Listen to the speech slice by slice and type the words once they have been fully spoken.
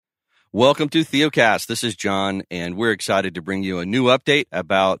Welcome to Theocast. This is John, and we're excited to bring you a new update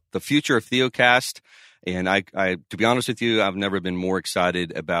about the future of Theocast. And I, to be honest with you, I've never been more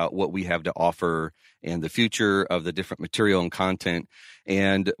excited about what we have to offer and the future of the different material and content.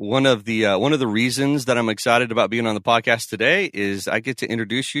 And one of the reasons that I'm excited about being on the podcast today is I get to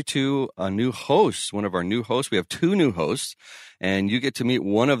introduce you to a new host, one of our new hosts. We have two new hosts, and you get to meet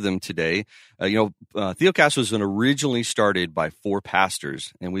one of them today. Theocast was originally started by four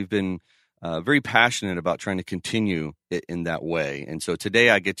pastors, and we've been very passionate about trying to continue it in that way. And so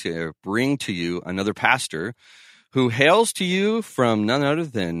today I get to bring to you another pastor who hails to you from none other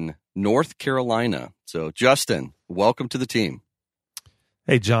than North Carolina. So Justin, welcome to the team.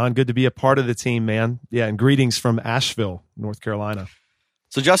 Hey, John, good to be a part of the team, man. Yeah, and greetings from Asheville, North Carolina.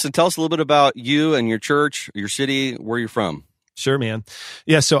 So Justin, tell us a little bit about you and your church, your city, where you're from. Sure, man.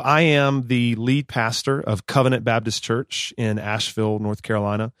 Yeah, so I am the lead pastor of Covenant Baptist Church in Asheville, North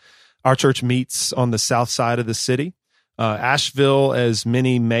Carolina. Our church meets on the south side of the city. Asheville, as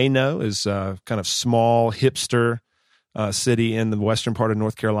many may know, is a kind of small hipster city in the western part of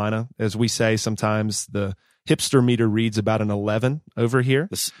North Carolina. As we say sometimes, the hipster meter reads about an 11 over here.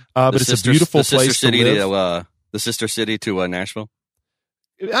 But it's a beautiful place to live. The sister city to Nashville?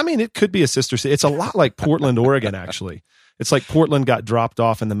 I mean, it could be a sister city. It's a lot like Portland, Oregon, actually. It's like Portland got dropped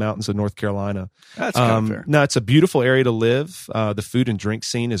off in the mountains of North Carolina. That's kind of fair. No, it's a beautiful area to live. The food and drink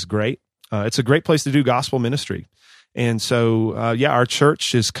scene is great. It's a great place to do gospel ministry. And so, our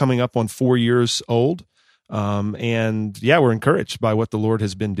church is coming up on 4 years old. We're encouraged by what the Lord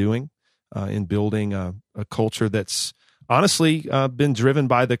has been doing in building a culture that's honestly been driven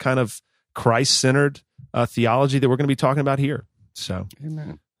by the kind of Christ-centered theology that we're going to be talking about here. So,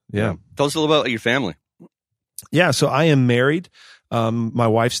 amen. Yeah. Tell us a little about your family. Yeah, so I am married. My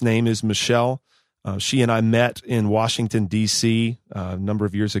wife's name is Michelle. She and I met in Washington, D.C. A number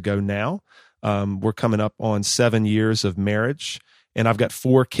of years ago now. We're coming up on 7 years of marriage, and I've got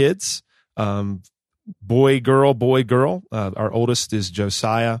 4 kids, boy, girl, boy, girl. Our oldest is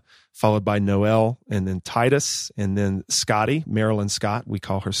Josiah, followed by Noel, and then Titus, and then Scotty, Marilyn Scott. We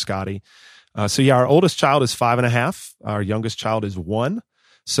call her Scotty. Our oldest child is 5.5. Our youngest child is 1.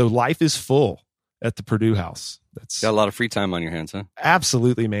 So life is full at the Purdue house. That's got a lot of free time on your hands, huh?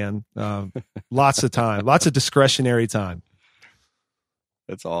 Absolutely, man. Lots of time, lots of discretionary time.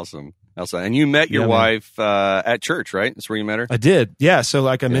 That's awesome. And you met your wife at church, right? That's where you met her? I did. Yeah. So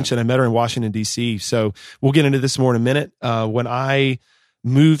like I mentioned, I met her in Washington, D.C. So we'll get into this more in a minute. When I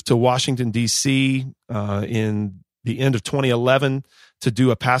moved to Washington, D.C. In the end of 2011 to do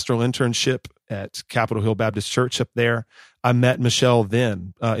a pastoral internship at Capitol Hill Baptist Church up there, I met Michelle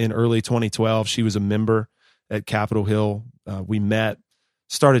then in early 2012. She was a member at Capitol Hill. We met,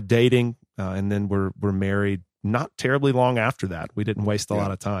 started dating, and then we're married not terribly long after that. We didn't waste a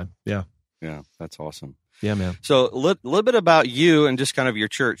lot of time. Yeah. Yeah, that's awesome. Yeah, man. So a little bit about you and just kind of your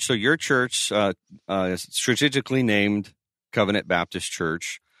church. So your church is strategically named Covenant Baptist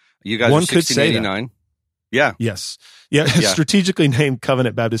Church. You guys are 1689. Yeah. Yes. Yeah. Strategically named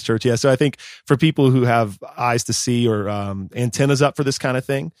Covenant Baptist Church. Yeah. So I think for people who have eyes to see or antennas up for this kind of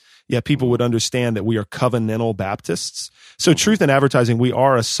thing, people would understand that we are covenantal Baptists. So truth in advertising, we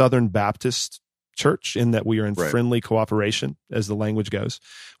are a Southern Baptist church in that we are in friendly cooperation, as the language goes,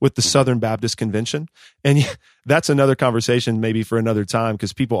 with the Southern Baptist Convention. And that's another conversation maybe for another time,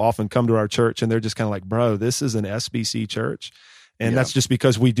 because people often come to our church and they're just kind of like, bro, this is an SBC church. And that's just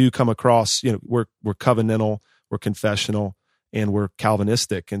because we do come across, we're covenantal, we're confessional, and we're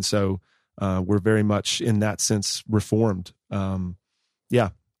Calvinistic. And so we're very much in that sense reformed. So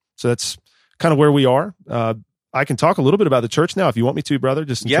that's kind of where we are. I can talk a little bit about the church now if you want me to, brother,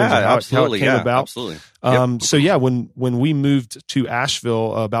 just in terms of how it came about. Absolutely. When we moved to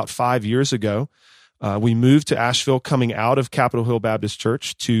Asheville about 5 years ago, we moved to Asheville coming out of Capitol Hill Baptist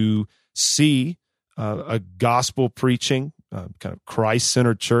Church to see a gospel preaching, kind of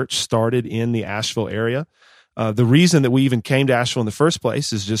Christ-centered church started in the Asheville area. The reason that we even came to Asheville in the first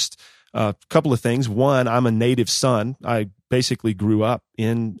place is just a couple of things. One, I'm a native son. I basically grew up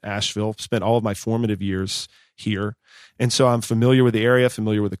in Asheville, spent all of my formative years here. And so I'm familiar with the area,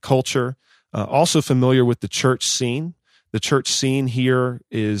 familiar with the culture, also familiar with the church scene. The church scene here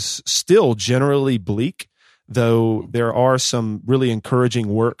is still generally bleak, though there are some really encouraging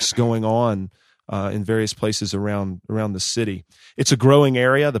works going on in various places around the city. It's a growing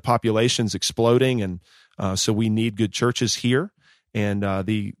area. The population's exploding, and so we need good churches here. And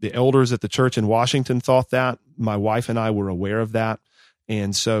the elders at the church in Washington thought that. My wife and I were aware of that.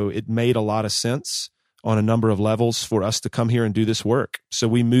 And so it made a lot of sense on a number of levels for us to come here and do this work. So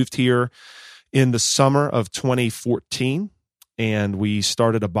we moved here in the summer of 2014, and we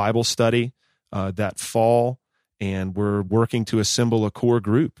started a Bible study that fall, and we're working to assemble a core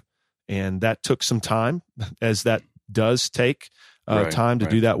group. And that took some time, as that does take time to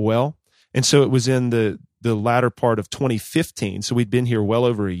do that well. And so it was in the latter part of 2015, so we'd been here well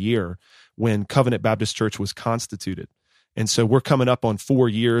over a year, when Covenant Baptist Church was constituted. And so we're coming up on 4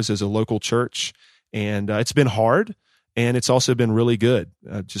 years as a local church, and it's been hard, and it's also been really good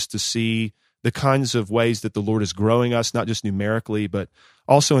just to see the kinds of ways that the Lord is growing us, not just numerically, but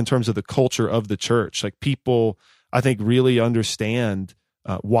also in terms of the culture of the church. Like, people, I think, really understand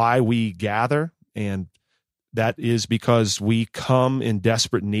why we gather, and that is because we come in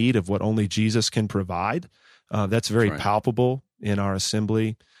desperate need of what only Jesus can provide. That's very palpable in our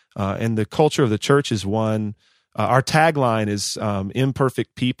assembly. And the culture of the church is one, our tagline is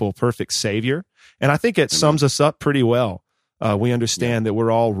imperfect people, perfect Savior. And I think it sums us up pretty well. We understand that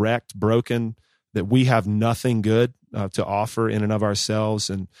we're all wrecked, broken, that we have nothing good to offer in and of ourselves,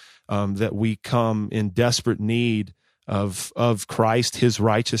 and that we come in desperate need of Christ, His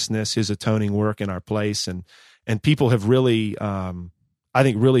righteousness, His atoning work in our place. And people have really, I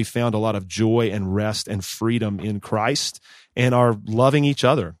think, really found a lot of joy and rest and freedom in Christ, and are loving each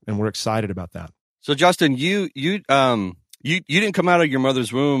other, and we're excited about that. So, Justin, you didn't come out of your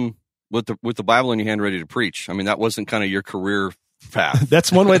mother's womb with the Bible in your hand, ready to preach. I mean, that wasn't kind of your career path.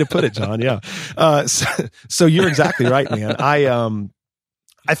 That's one way to put it, John. Yeah. So you're exactly right, man.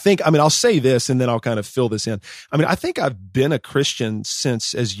 I think, I'll say this, and then I'll kind of fill this in. I think I've been a Christian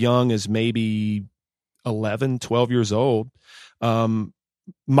since as young as maybe 11, 12 years old.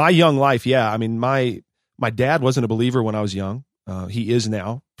 My young life, yeah. My dad wasn't a believer when I was young. He is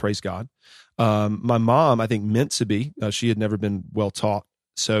now, praise God. My mom, I think, meant to be. She had never been well taught.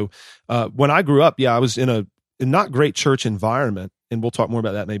 So when I grew up, I was in a not great church environment, and we'll talk more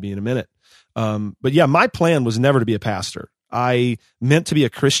about that maybe in a minute. But yeah, my plan was never to be a pastor. I meant to be a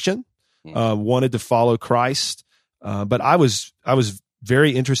Christian, wanted to follow Christ, but I was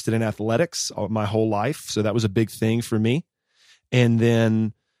very interested in athletics my whole life, so that was a big thing for me. And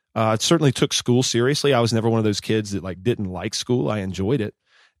then I certainly took school seriously. I was never one of those kids that didn't like school. I enjoyed it.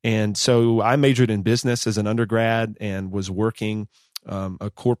 And so I majored in business as an undergrad and was working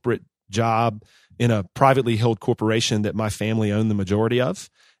a corporate job in a privately held corporation that my family owned the majority of,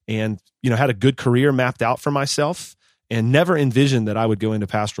 and had a good career mapped out for myself, and never envisioned that I would go into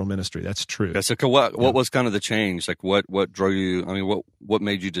pastoral ministry. That's true. That's what was kind of the change? Like, what drove you? What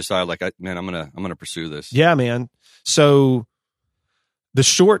made you decide, I'm gonna pursue this? Yeah, man. So the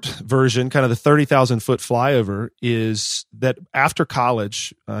short version, kind of the 30,000 foot flyover, is that after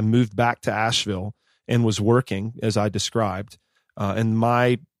college, I moved back to Asheville and was working as I described. And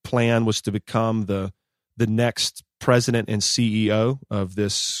my plan was to become the next president and CEO of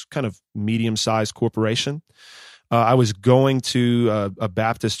this kind of medium-sized corporation. I was going to a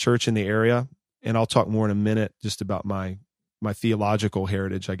Baptist church in the area, and I'll talk more in a minute just about my theological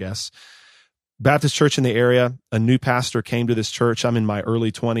heritage, I guess. Baptist church in the area, a new pastor came to this church. I'm in my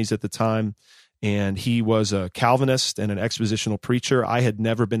early 20s at the time, and he was a Calvinist and an expositional preacher. I had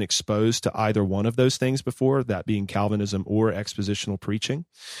never been exposed to either one of those things before, that being Calvinism or expositional preaching.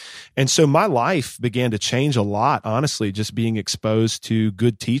 And so my life began to change a lot, honestly, just being exposed to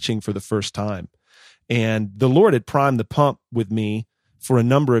good teaching for the first time. And the Lord had primed the pump with me for a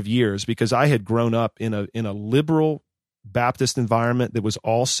number of years, because I had grown up in a liberal Baptist environment that was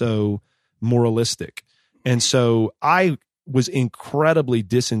also moralistic. And so I was incredibly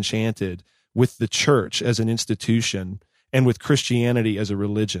disenchanted with the church as an institution and with Christianity as a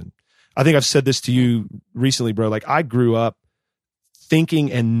religion. I think I've said this to you recently, bro. I grew up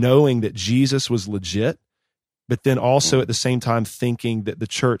thinking and knowing that Jesus was legit, but then also at the same time thinking that the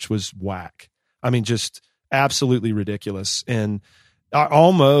church was whack. Just absolutely ridiculous. And I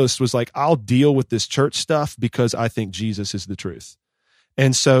almost was like, I'll deal with this church stuff because I think Jesus is the truth.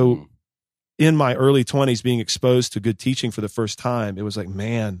 And so in my early 20s, being exposed to good teaching for the first time, it was like,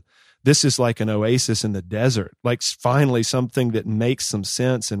 man, this is like an oasis in the desert, finally something that makes some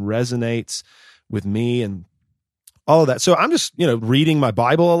sense and resonates with me and all of that. So I'm just, reading my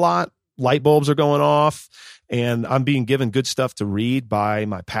Bible a lot. Light bulbs are going off, and I'm being given good stuff to read by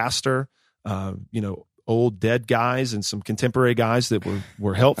my pastor, old dead guys and some contemporary guys that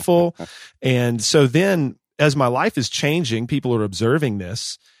were helpful. And so then as my life is changing, people are observing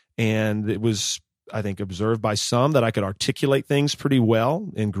this, and it was, I think, observed by some that I could articulate things pretty well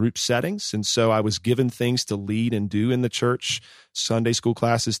in group settings. And so I was given things to lead and do in the church, Sunday school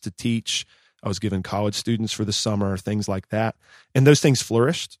classes to teach. I was given college students for the summer, things like that. And those things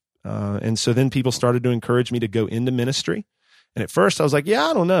flourished. And so then people started to encourage me to go into ministry. And at first I was like, yeah,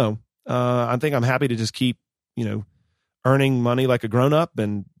 I don't know. I think I'm happy to just keep, earning money like a grown-up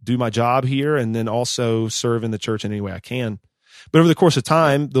and do my job here, and then also serve in the church in any way I can. But over the course of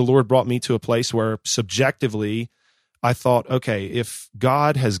time, the Lord brought me to a place where subjectively I thought, okay, if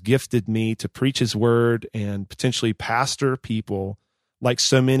God has gifted me to preach his word and potentially pastor people, like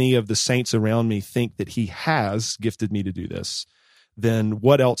so many of the saints around me think that he has gifted me to do this, then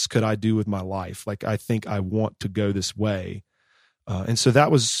what else could I do with my life? Like, I think I want to go this way. And so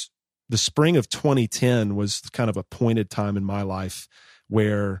that was the spring of 2010 was kind of a pointed time in my life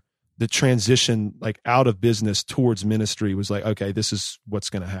where the transition, like out of business towards ministry, was like, okay, this is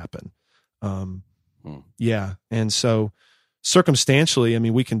what's going to happen. Yeah. And so circumstantially, I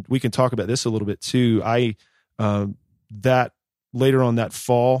mean, we can talk about this a little bit too. That later on that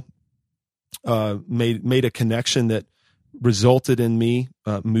fall, made a connection that resulted in me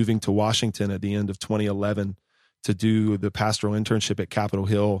moving to Washington at the end of 2011 to do the pastoral internship at Capitol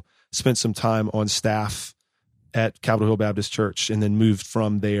Hill, spent some time on staff at Capitol Hill Baptist Church, and then moved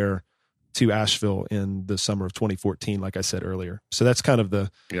from there to Asheville in the summer of 2014, like I said earlier. So that's kind of the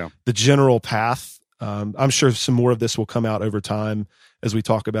general path. I'm sure some more of this will come out over time as we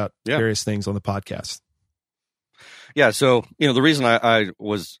talk about various things on the podcast. Yeah. So, the reason I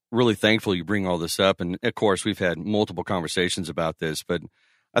was really thankful you bring all this up, and of course we've had multiple conversations about this, but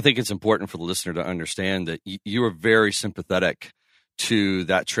I think it's important for the listener to understand that you are very sympathetic to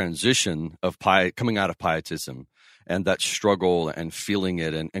that transition of coming out of pietism and that struggle and feeling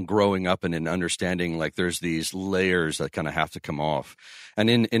it and growing up and understanding like there's these layers that kind of have to come off. And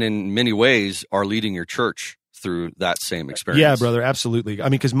in many ways are leading your church through that same experience. Yeah, brother, absolutely. I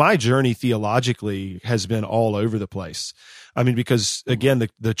mean, because my journey theologically has been all over the place. I mean, because again,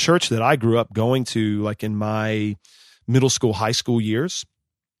 the church that I grew up going to, like in my middle school, high school years,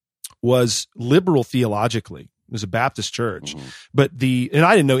 was liberal theologically. It was a Baptist church, but and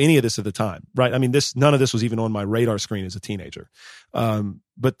I didn't know any of this at the time, right? I mean, none of this was even on my radar screen as a teenager.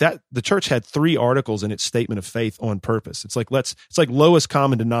 But the church had 3 articles in its statement of faith on purpose. It's like, it's like lowest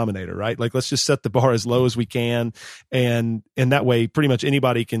common denominator, right? Like, let's just set the bar as low as we can. And that way, pretty much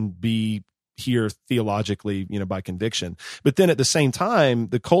anybody can be here theologically, by conviction. But then at the same time,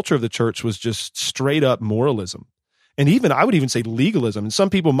 the culture of the church was just straight up moralism. And I would even say legalism. And some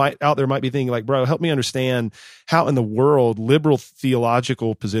people out there might be thinking like, bro, help me understand how in the world liberal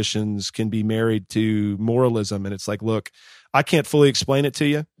theological positions can be married to moralism. And it's like, look, I can't fully explain it to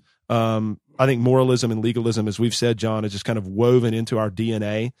you. I think moralism and legalism, as we've said, John, is just kind of woven into our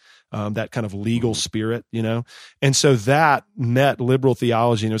DNA, that kind of legal spirit, And so that met liberal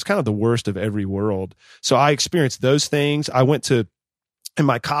theology, and it was kind of the worst of every world. So I experienced those things. In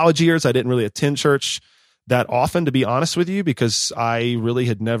my college years, I didn't really attend church that often, to be honest with you, because I really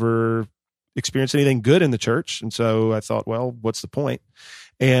had never experienced anything good in the church. And so I thought, well, what's the point?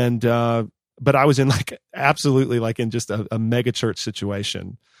 And, but I was in absolutely in just a mega church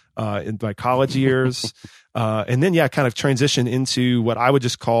situation, in my college years. And then, kind of transition into what I would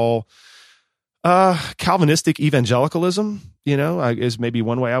just call, Calvinistic evangelicalism, is maybe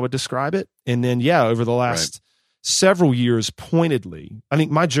one way I would describe it. And then, over the last several years, pointedly, I think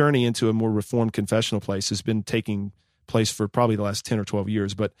my journey into a more reformed confessional place has been taking place for probably the last 10 or 12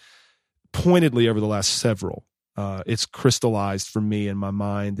 years, but pointedly over the last several, it's crystallized for me in my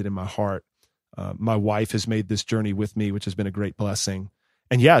mind and in my heart. My wife has made this journey with me, which has been a great blessing.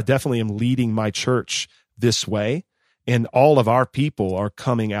 And definitely am leading my church this way. And all of our people are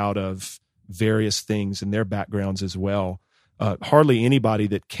coming out of various things in their backgrounds as well. Hardly anybody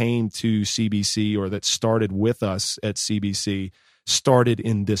that came to CBC or that started with us at CBC started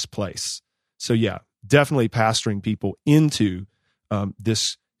in this place. So definitely pastoring people into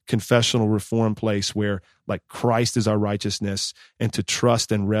this confessional reform place where Christ is our righteousness, and to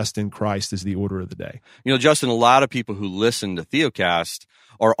trust and rest in Christ is the order of the day. Justin, a lot of people who listen to Theocast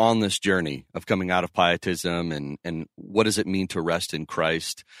are on this journey of coming out of pietism and what does it mean to rest in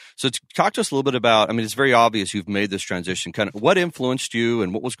Christ. So talk to us a little bit about, it's very obvious you've made this transition. Kind of what influenced you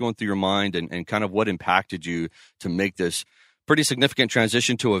and what was going through your mind and kind of what impacted you to make this pretty significant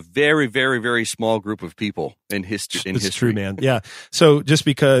transition to a very, very, very small group of people in history. It's true, man. Yeah. So just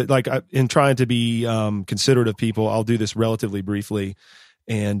because, in trying to be considerate of people, I'll do this relatively briefly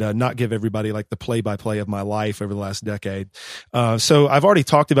and not give everybody the play-by-play of my life over the last decade. So I've already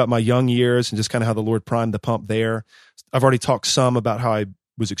talked about my young years and just kind of how the Lord primed the pump there. I've already talked some about how I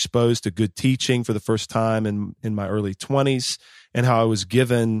was exposed to good teaching for the first time in my early 20s, and how I was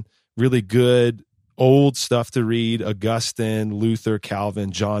given really good old stuff to read. Augustine, Luther,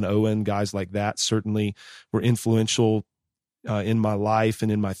 Calvin, John Owen, guys like that certainly were influential in my life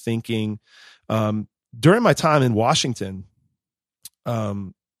and in my thinking. During my time in Washington,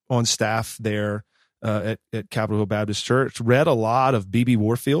 on staff there, at Capitol Hill Baptist Church. Read a lot of B.B.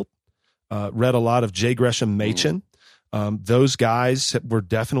 Warfield. Read a lot of J. Gresham Machen. Those guys were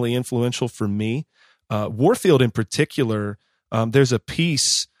definitely influential for me. Warfield in particular, there's a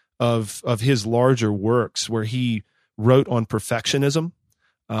piece of his larger works where he wrote on perfectionism.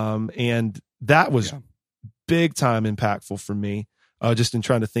 And that was big time impactful for me, just in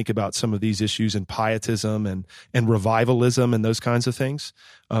trying to think about some of these issues and pietism and revivalism and those kinds of things.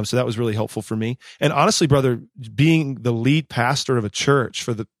 So that was really helpful for me. And honestly, brother, being the lead pastor of a church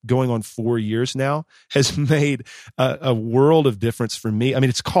for going on 4 years now has made a world of difference for me. I mean,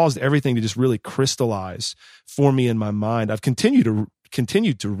 it's caused everything to just really crystallize for me in my mind. I've continued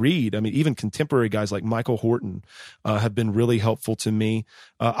to read. I mean, even contemporary guys like Michael Horton have been really helpful to me.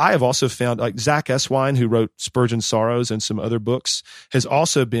 I have also found, like Zach Eswine, who wrote Spurgeon's Sorrows and some other books, has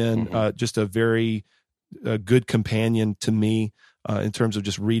also been just a very good companion to me in terms of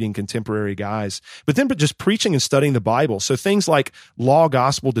just reading contemporary guys. But just preaching and studying the Bible. So things like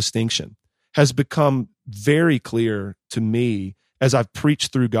law-gospel distinction has become very clear to me as I've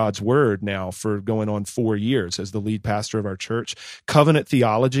preached through God's word now for going on 4 years as the lead pastor of our church. Covenant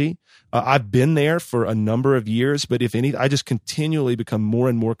theology, I've been there for a number of years, but I just continually become more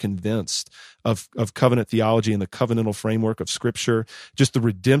and more convinced of covenant theology and the covenantal framework of Scripture, just the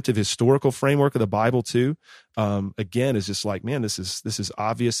redemptive historical framework of the Bible too. Again, is just like, man, this is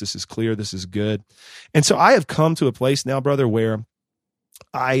obvious, this is clear, this is good. And so I have come to a place now, brother, where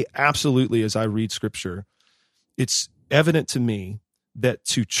I absolutely, as I read Scripture, it's evident to me that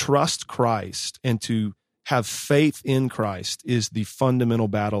to trust Christ and to have faith in Christ is the fundamental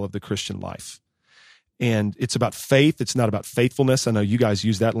battle of the Christian life. And it's about faith. It's not about faithfulness. I know you guys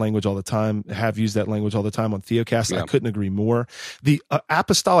use that language all the time, have used that language all the time on Theocast. Yeah. I couldn't agree more. The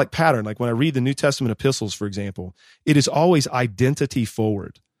apostolic pattern, like when I read the New Testament epistles, for example, it is always identity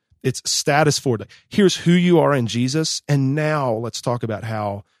forward. It's status forward. Here's who you are in Jesus, and now let's talk about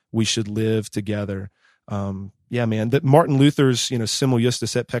how we should live together. Yeah, man, that Martin Luther's, simul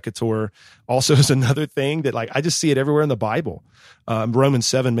justus et peccator also is another thing that, like, I just see it everywhere in the Bible. Romans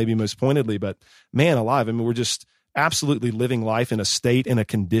 7 maybe most pointedly, but man alive, I mean, we're just absolutely living life in a state, in a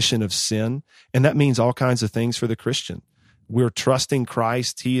condition of sin, and that means all kinds of things for the Christian. We're trusting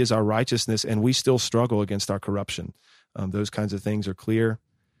Christ, He is our righteousness, and we still struggle against our corruption. Those kinds of things are clear.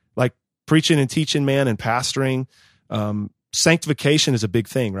 Like preaching and teaching, man, and pastoring, sanctification is a big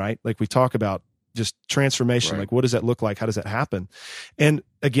thing, right? Like we talk about just transformation. Right. Like, what does that look like? How does that happen? And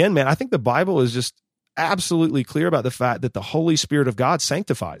again, man, I think the Bible is just absolutely clear about the fact that the Holy Spirit of God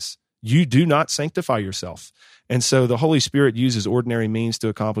sanctifies. You do not sanctify yourself. And so the Holy Spirit uses ordinary means to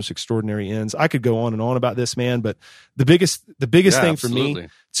accomplish extraordinary ends. I could go on and on about this, man, but the biggest thing for me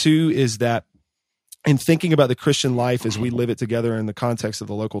too is that in thinking about the Christian life as we live it together in the context of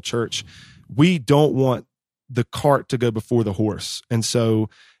the local church, we don't want the cart to go before the horse. And so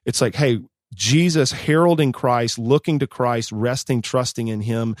it's like, hey, Jesus heralding Christ, looking to Christ, resting, trusting in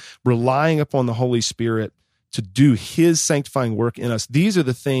Him, relying upon the Holy Spirit to do His sanctifying work in us. These are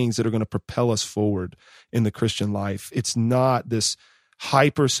the things that are going to propel us forward in the Christian life. It's not this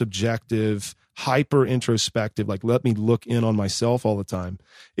hyper subjective, hyper introspective, like let me look in on myself all the time.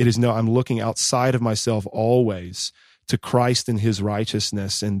 It is no, I'm looking outside of myself always to Christ and His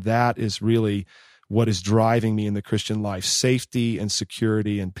righteousness. And that is really what is driving me in the Christian life: safety and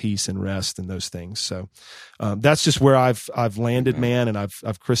security and peace and rest and those things. So that's just where I've landed, man, and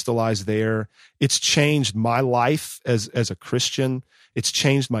I've crystallized there. It's changed my life as a Christian. It's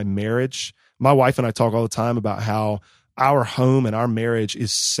changed my marriage. My wife and I talk all the time about how our home and our marriage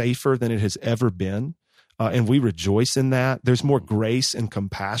is safer than it has ever been, and we rejoice in that. There's more grace and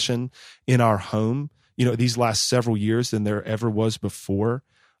compassion in our home, these last several years than there ever was before.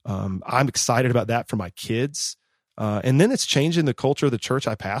 I'm excited about that for my kids. And then it's changing the culture of the church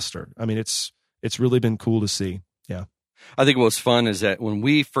I pastor. I mean, it's really been cool to see. Yeah. I think what's fun is that when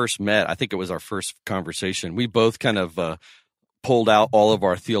we first met, I think it was our first conversation, we both kind of pulled out all of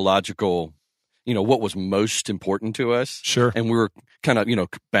our theological, what was most important to us. Sure. And we were kind of,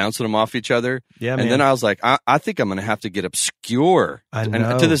 bouncing them off each other. Yeah, and then I was like, I think I'm going to have to get obscure. I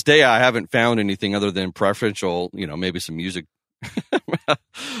know. And to this day, I haven't found anything other than preferential, maybe some music.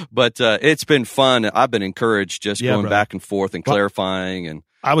 But it's been fun. I've been encouraged just going back and forth and clarifying. And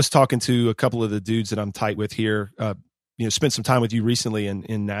I was talking to a couple of the dudes that I'm tight with here. Spent some time with you recently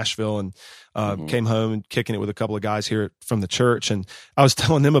in Nashville, and came home and kicking it with a couple of guys here from the church. And I was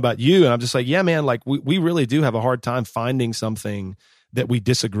telling them about you, and I'm just like, yeah, man, like we really do have a hard time finding something that we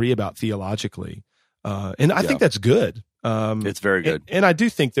disagree about theologically. And I think that's good. It's very good. And I do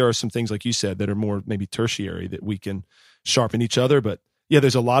think there are some things, like you said, that are more maybe tertiary that we can sharpen each other. But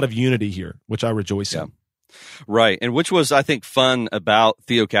there's a lot of unity here, which I rejoice in. Right. And which was, I think, fun about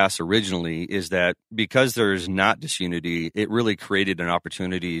Theocast originally is that because there's not disunity, it really created an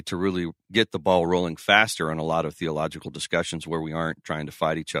opportunity to really get the ball rolling faster on a lot of theological discussions where we aren't trying to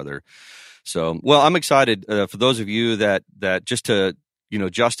fight each other. So, well, I'm excited for those of you that just to,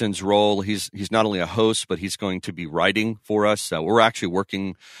 Justin's role, he's not only a host, but he's going to be writing for us. We're actually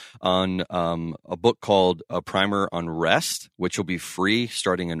working on a book called A Primer on Rest, which will be free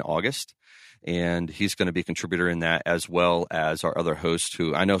starting in August. And he's going to be a contributor in that, as well as our other host,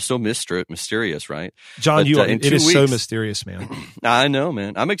 who I know so mysterious, right? John, it is so mysterious, man. I know,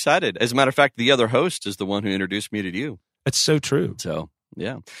 man. I'm excited. As a matter of fact, the other host is the one who introduced me to you. It's so true. So,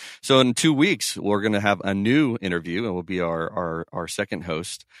 yeah. So in 2 weeks, we're going to have a new interview, and will be our second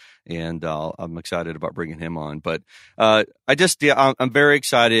host. And I'm excited about bringing him on. But I'm very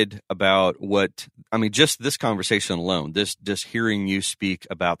excited about just this conversation alone, just hearing you speak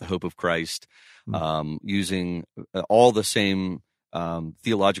about the hope of Christ, using all the same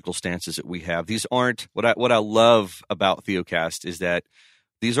theological stances that we have. These aren't what I love about Theocast is that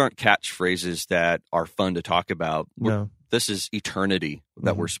these aren't catchphrases that are fun to talk about. No. This is eternity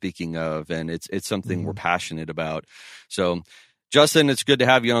that we're speaking of, and it's something we're passionate about. So, Justin, it's good to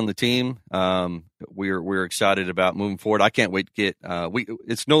have you on the team. We're excited about moving forward. I can't wait to get.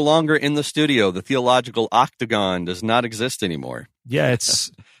 It's no longer in the studio. The theological octagon does not exist anymore. Yeah,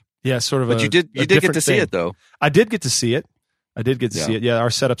 it's sort of. But you did get to see it though. I did get to see it. See it. Yeah, our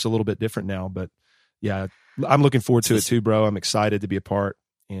setup's a little bit different now, but yeah, I'm looking forward to it too, bro. I'm excited to be a part,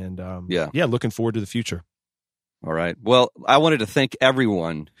 and looking forward to the future. All right. Well, I wanted to thank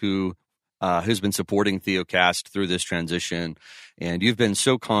everyone who's been supporting Theocast through this transition. And you've been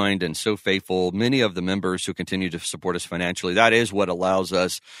so kind and so faithful. Many of the members who continue to support us financially, that is what allows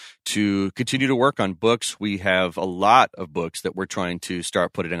us to continue to work on books. We have a lot of books that we're trying to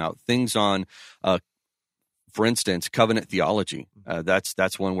start putting out things on. For instance, covenant theology.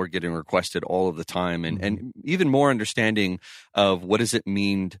 That's one we're getting requested all of the time. And even more understanding of what does it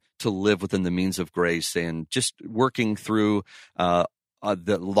mean to live within the means of grace, and just working through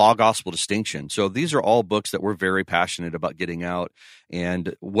the law gospel distinction. So these are all books that we're very passionate about getting out.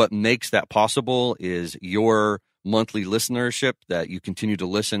 And what makes that possible is your monthly listenership, that you continue to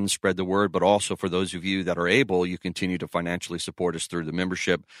listen, spread the word, but also for those of you that are able, you continue to financially support us through the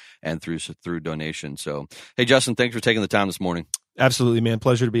membership and through donation. So, hey, Justin, thanks for taking the time this morning. Absolutely, man.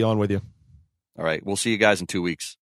 Pleasure to be on with you. All right. We'll see you guys in 2 weeks.